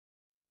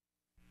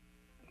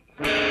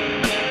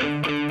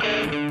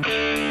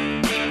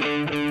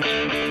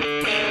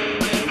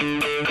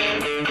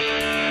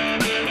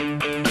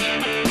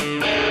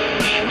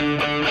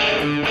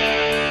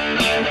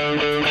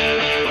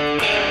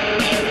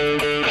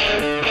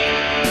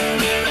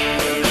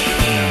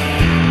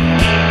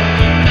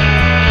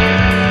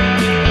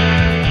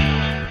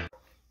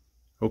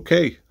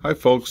Okay, hi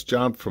folks,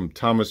 John from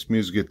Thomas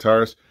Muse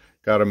Guitars.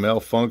 Got a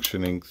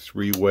malfunctioning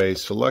three-way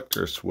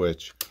selector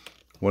switch.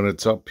 When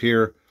it's up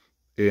here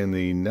in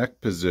the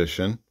neck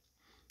position,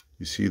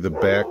 you see the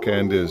back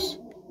end is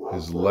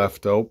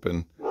left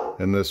open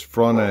and this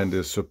front end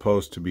is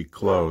supposed to be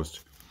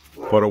closed.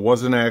 But it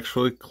wasn't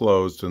actually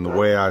closed, and the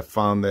way I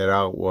found that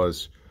out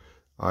was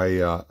I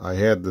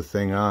had the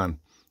thing on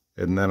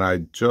and then I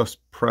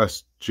just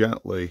pressed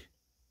gently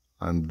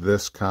on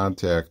this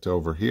contact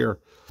over here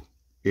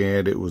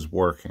and it was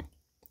working.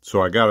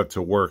 So I got it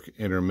to work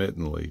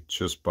intermittently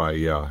just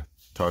by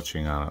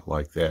touching on it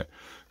like that.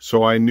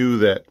 So I knew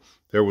that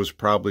there was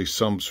probably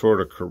some sort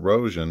of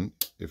corrosion.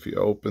 If you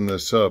open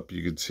this up,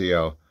 you can see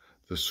how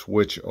the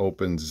switch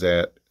opens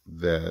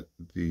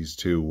these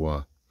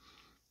two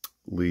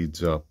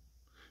leads up.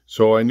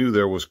 So I knew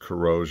there was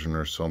corrosion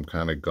or some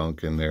kind of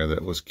gunk in there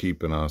that was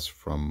keeping us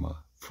from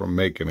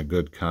making a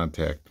good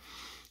contact.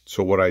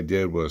 So what I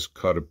did was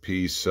cut a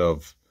piece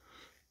of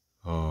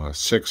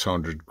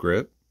 600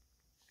 grit,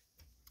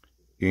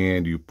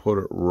 and you put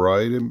it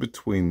right in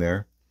between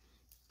there,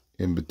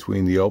 in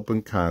between the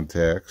open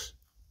contacts,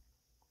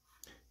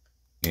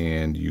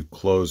 and you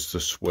close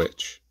the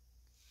switch,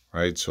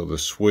 right? So the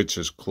switch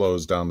is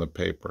closed on the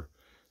paper,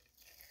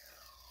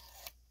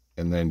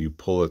 and then you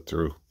pull it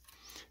through,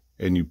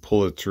 and you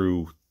pull it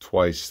through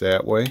twice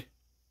that way.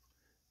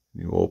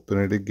 You open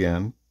it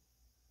again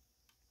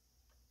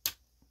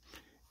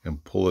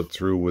and pull it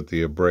through with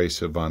the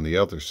abrasive on the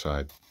other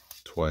side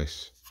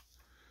twice,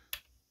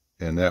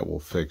 and that will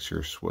fix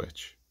your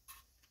switch.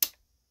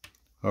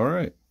 All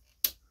right,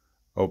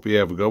 hope you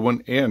have a good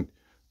one, and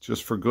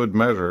just for good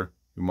measure,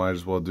 you might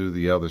as well do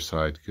the other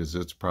side because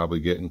it's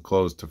probably getting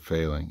close to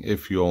failing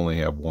if you only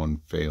have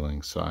one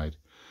failing side.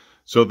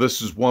 So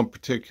this is one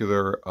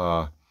particular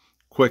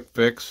quick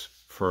fix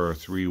for a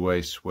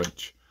three-way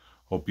switch.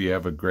 Hope you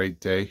have a great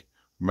day.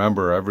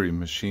 Remember, every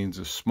machine's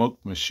a smoke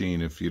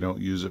machine if you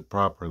don't use it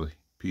properly.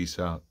 Peace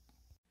out.